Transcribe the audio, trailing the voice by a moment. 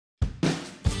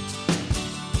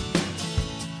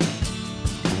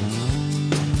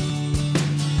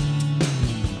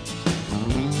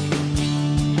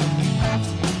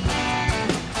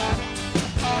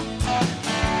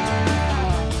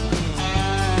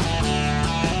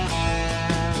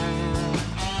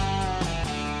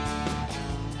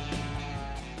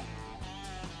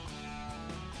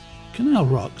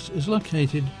Canal Rocks is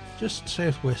located just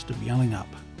southwest of Yallingup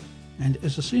and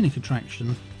is a scenic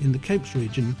attraction in the Capes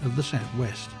region of the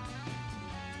southwest.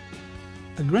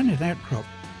 A granite outcrop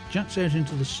juts out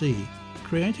into the sea,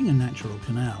 creating a natural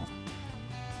canal.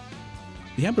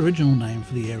 The Aboriginal name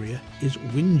for the area is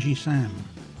Wingy Sam.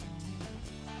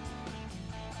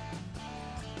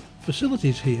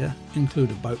 Facilities here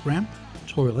include a boat ramp,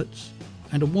 toilets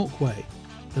and a walkway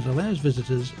that allows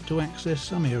visitors to access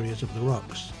some areas of the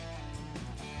rocks.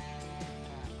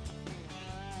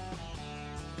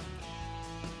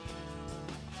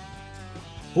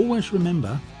 Always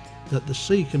remember that the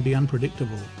sea can be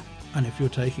unpredictable, and if you're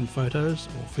taking photos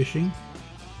or fishing,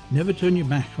 never turn your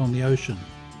back on the ocean.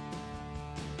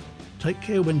 Take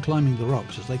care when climbing the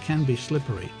rocks as they can be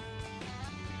slippery.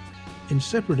 In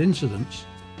separate incidents,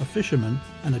 a fisherman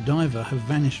and a diver have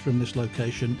vanished from this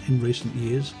location in recent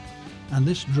years, and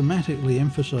this dramatically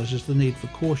emphasises the need for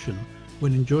caution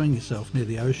when enjoying yourself near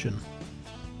the ocean.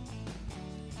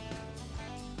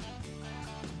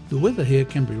 The weather here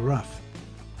can be rough,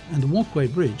 and the walkway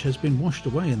bridge has been washed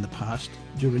away in the past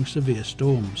during severe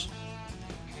storms.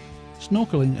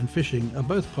 Snorkeling and fishing are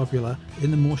both popular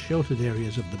in the more sheltered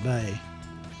areas of the bay.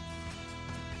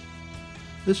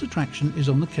 This attraction is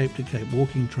on the Cape to Cape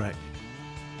walking track,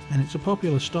 and it's a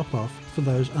popular stop-off for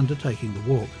those undertaking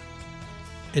the walk.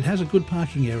 It has a good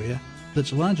parking area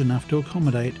that's large enough to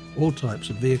accommodate all types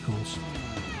of vehicles.